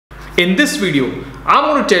In this video, I'm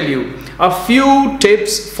going to tell you a few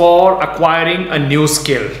tips for acquiring a new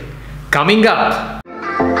skill. Coming up.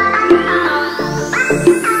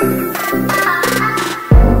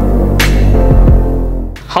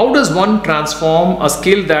 How does one transform a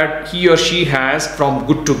skill that he or she has from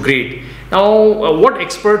good to great? Now, what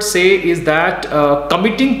experts say is that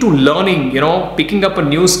committing to learning, picking up a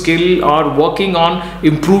new skill or working on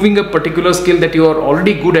improving a particular skill that you are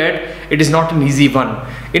already good at, it is not an easy one.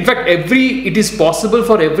 In fact, it is possible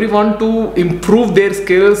for everyone to improve their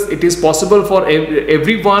skills. It is possible for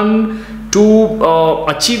everyone to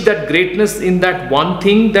achieve that greatness in that one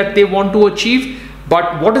thing that they want to achieve.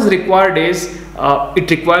 But what is required is it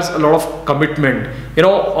requires a lot of commitment.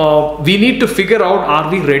 We need to figure out, are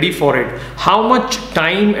we ready for it? How much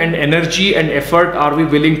time and energy and effort are we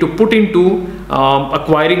willing to put into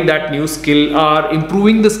acquiring that new skill or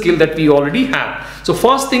improving the skill that we already have? So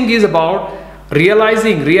first thing is about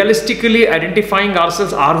realistically identifying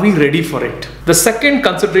ourselves, are we ready for it? The second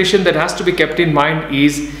consideration that has to be kept in mind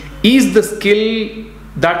is the skill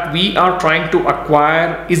that we are trying to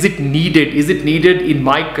acquire, is it needed? Is it needed in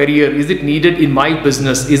my career? Is it needed in my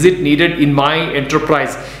business? Is it needed in my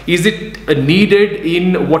enterprise? Is it needed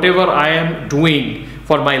in whatever I am doing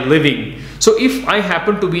for my living? So if I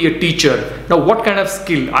happen to be a teacher, now what kind of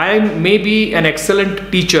skill? I may be an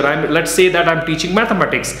excellent teacher. Let's say that I'm teaching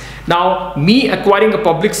mathematics. Now me acquiring a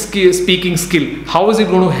public speaking skill, how is it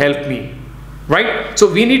going to help me? Right?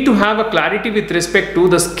 So we need to have a clarity with respect to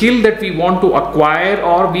the skill that we want to acquire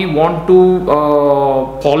or we want to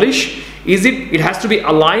polish. It has to be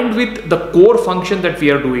aligned with the core function that we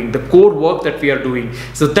are doing, the core work that we are doing.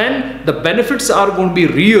 So then the benefits are going to be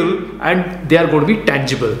real and they are going to be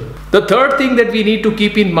tangible. The third thing that we need to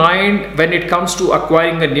keep in mind when it comes to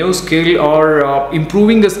acquiring a new skill or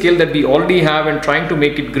improving the skill that we already have and trying to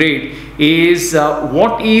make it great is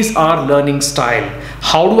what is our learning style?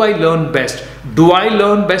 How do I learn best? Do I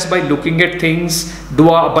learn best by looking at things?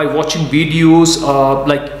 By watching videos,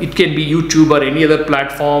 like it can be YouTube or any other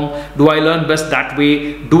platform? Do I learn best that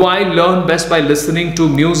way? Do I learn best by listening to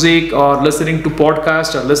music or listening to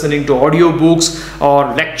podcasts or listening to audiobooks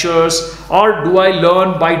or lectures? Or do I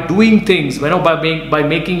learn by doing things, by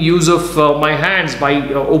making use of my hands, by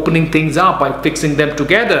opening things up, by fixing them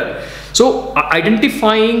together? So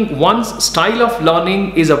identifying one's style of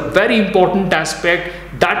learning is a very important aspect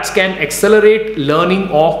that can accelerate learning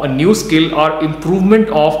of a new skill or improvement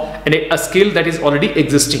of a skill that is already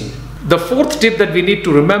existing. The fourth tip that we need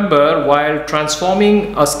to remember while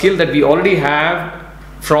transforming a skill that we already have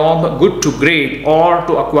from good to great or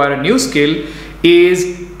to acquire a new skill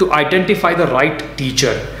is to identify the right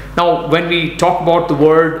teacher. Now, when we talk about the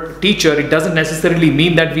word teacher, it doesn't necessarily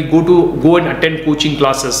mean that we go and attend coaching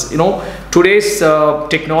classes. Today's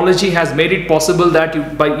technology has made it possible that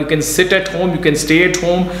you can sit at home, you can stay at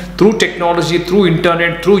home through technology, through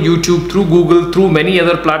internet, through YouTube, through Google, through many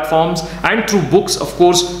other platforms, and through books. Of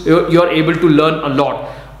course, you are able to learn a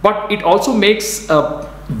lot. But it also makes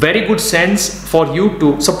very good sense for you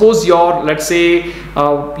to suppose let's say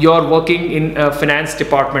you're working in a finance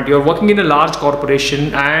department, you're working in a large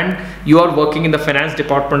corporation and you are working in the finance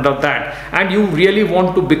department of that, and you really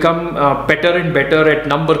want to become better and better at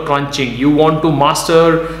number crunching. You want to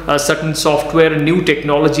master a certain software, a new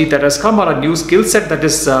technology that has come, or a new skill set that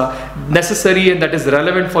is necessary and that is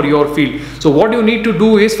relevant for your field. So what you need to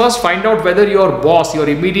do is first find out whether your boss, your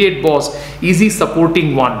immediate boss, is he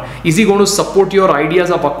supporting one? Is he going to support your ideas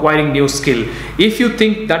of acquiring new skill? If you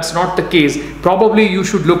think that's not the case, probably you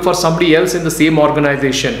should look for somebody else in the same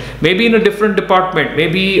organization, maybe in a different department,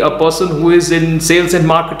 maybe a person who is in sales and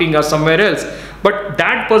marketing or somewhere else. But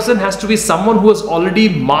that person has to be someone who has already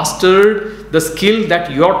mastered the skill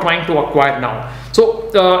that you're trying to acquire now. So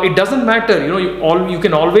it doesn't matter, you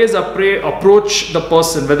can always approach the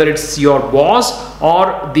person, whether it's your boss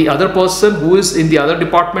or the other person who is in the other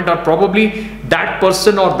department, or probably that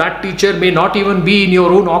person or that teacher may not even be in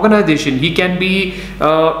your own organization. He can be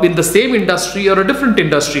in the same industry or a different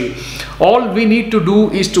industry. All we need to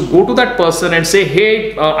do is to go to that person and say,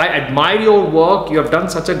 hey, I admire your work. You have done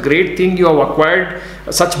such a great thing. You have acquired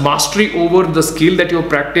such mastery over the skill that you're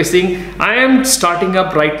practicing. I am starting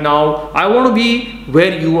up right now. I want to be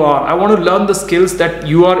where you are. I want to learn the skills that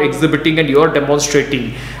you are exhibiting and you are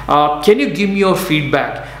demonstrating. Can you give me your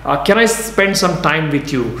feedback? Can I spend some time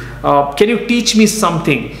with you? Can you teach me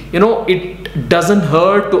something? It doesn't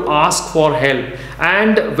hurt to ask for help.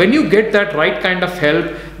 And when you get that right kind of help,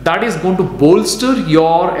 that is going to bolster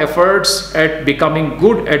your efforts at becoming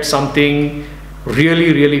good at something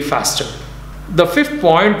really, really faster. The fifth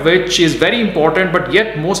point, which is very important but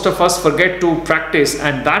yet most of us forget to practice,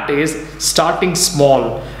 and that is starting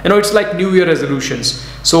small. It's like New Year resolutions.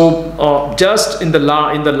 So just in the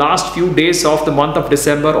last few days of the month of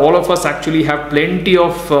December, all of us actually have plenty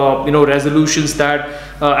of resolutions that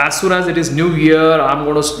as soon as it is New Year, I'm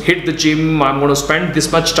going to hit the gym, I'm going to spend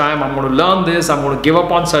this much time, I'm going to learn this, I'm going to give up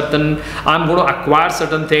on I'm going to acquire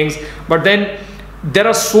certain things. But then there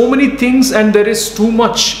are so many things and there is too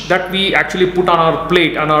much that we actually put on our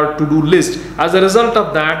plate, on our to-do list. As a result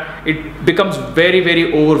of that, it becomes very,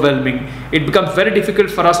 very overwhelming. It becomes very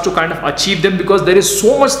difficult for us to kind of achieve them because there is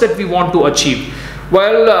so much that we want to achieve.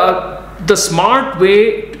 Well, the smart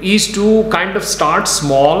way is to kind of start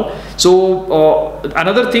small. So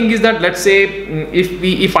another thing is that, let's say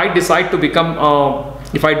if I decide to become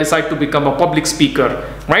a public speaker,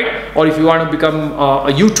 right? Or if you want to become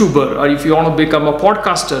a YouTuber, or if you want to become a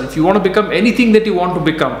podcaster, if you want to become anything that you want to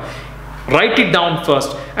become, write it down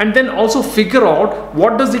first, and then also figure out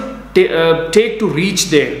what does it take to reach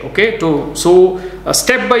there. Okay, so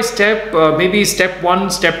step by step, maybe step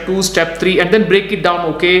 1, step 2, step 3, and then break it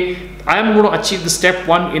down. Okay, I am going to achieve the step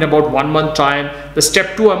 1 in about 1 month time. The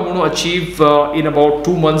step 2 I'm going to achieve in about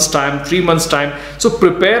 2 months time, 3 months time. So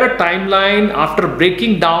prepare a timeline after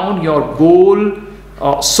breaking down your goal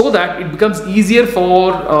so that it becomes easier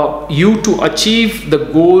for you to achieve the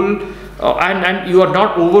goal and you are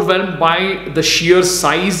not overwhelmed by the sheer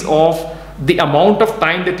size of the amount of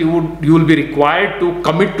time that you will be required to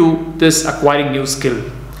commit to this acquiring new skill.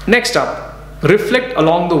 Next up, reflect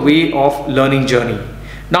along the way of learning journey.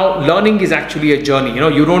 Now, learning is actually a journey.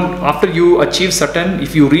 You don't, after you achieve certain,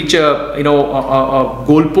 if you reach a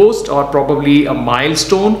goal post or probably a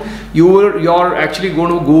milestone, you're actually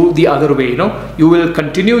going to go the other way. You will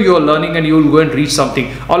continue your learning and you will go and reach something.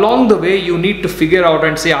 Along the way, you need to figure out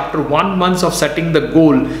and say, after 1 month of setting the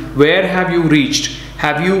goal, where have you reached?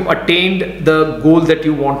 Have you attained the goal that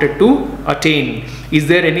you wanted to attain? Is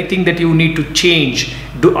there anything that you need to change?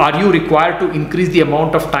 Are you required to increase the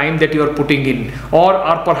amount of time that you are putting in? Or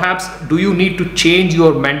perhaps do you need to change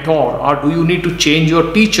your mentor? Or do you need to change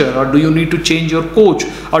your teacher? Or do you need to change your coach?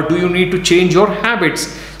 Or do you need to change your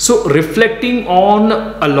habits? So reflecting on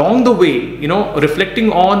along the way,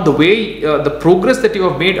 reflecting on the way, the progress that you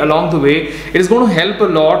have made along the way, it is going to help a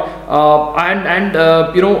lot.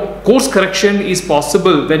 Course correction is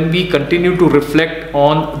possible when we continue to reflect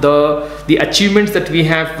on the achievements that we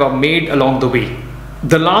have made along the way.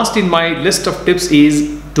 The last in my list of tips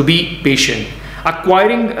is to be patient.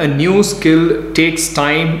 Acquiring a new skill takes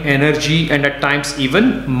time, energy, and at times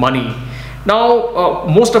even money. Now,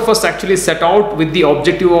 most of us actually set out with the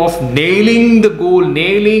objective of nailing the goal, I'm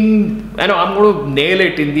going to nail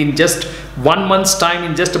it in just 1 month's time,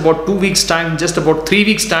 in just about 2 weeks time, in just about 3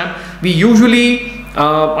 weeks time. We usually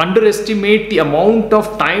underestimate the amount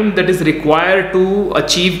of time that is required to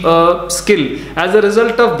achieve a skill. As a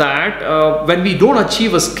result of that, when we don't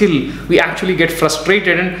achieve a skill, we actually get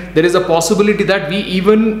frustrated, and there is a possibility that we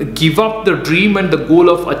even give up the dream and the goal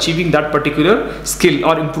of achieving that particular skill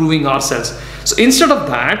or improving ourselves. So instead of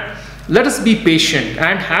that, let us be patient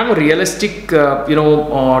and have a realistic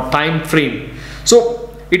time frame. So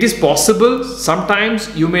it is possible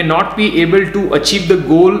sometimes you may not be able to achieve the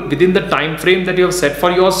goal within the time frame that you have set for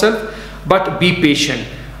yourself, but be patient.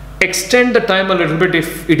 Extend the time a little bit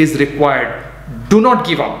if it is required. Do not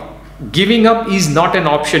give up. Giving up is not an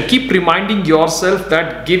option. Keep reminding yourself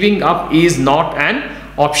that giving up is not an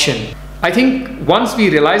option. I think once we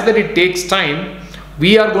realize that it takes time,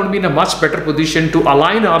 we are going to be in a much better position to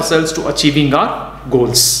align ourselves to achieving our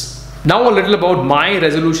goals. Now a little about my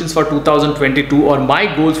resolutions for 2022 or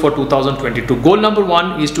my goals for 2022. Goal number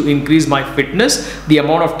 1 is to increase my fitness, the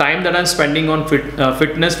amount of time that I'm spending on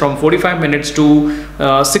fitness from 45 minutes to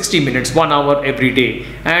 60 minutes, 1 hour every day,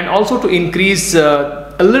 and also to increase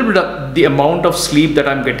a little bit of the amount of sleep that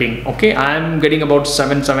I'm getting. Okay, I'm getting about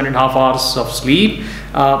 7.5 hours of sleep.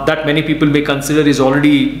 That many people may consider is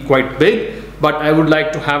already quite big, but I would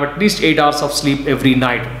like to have at least 8 hours of sleep every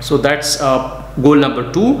night. So that's goal number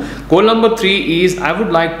 2. Goal number 3 is I would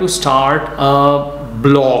like to start a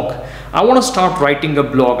blog. I want to start writing a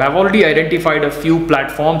blog. I've already identified a few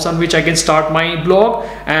platforms on which I can start my blog,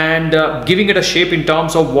 and giving it a shape in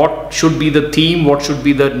terms of what should be the theme, what should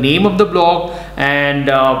be the name of the blog, and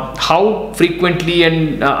how frequently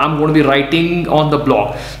and I'm going to be writing on the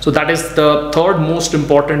blog. So that is the third most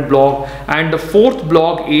important blog. And the fourth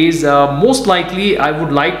blog is most likely I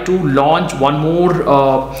would like to launch one more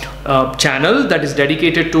channel that is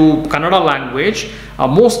dedicated to Kannada language.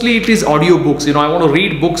 Mostly it is audiobooks. I want to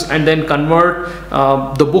read books and then convert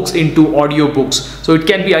the books into audiobooks. So it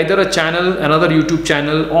can be either a channel, another YouTube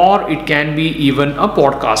channel, or it can be even a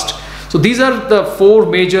podcast. So these are the 4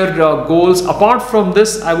 major goals. Apart from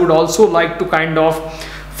this, I would also like to kind of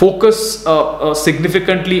focus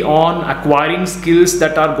significantly on acquiring skills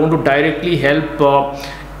that are going to directly help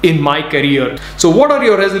in my career. So what are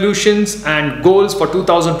your resolutions and goals for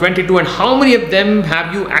 2022, and how many of them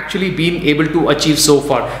have you actually been able to achieve so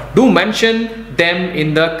far? Do mention them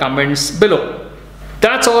in the comments below.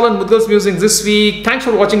 That's all on Mudgal's Musings this week. Thanks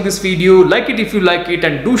for watching this video. Like it if you like it,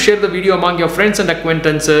 and do share the video among your friends and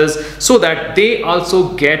acquaintances so that they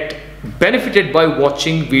also get benefited by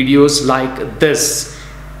watching videos like this.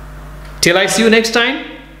 Till I see you next time,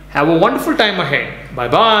 have a wonderful time ahead. Bye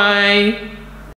bye.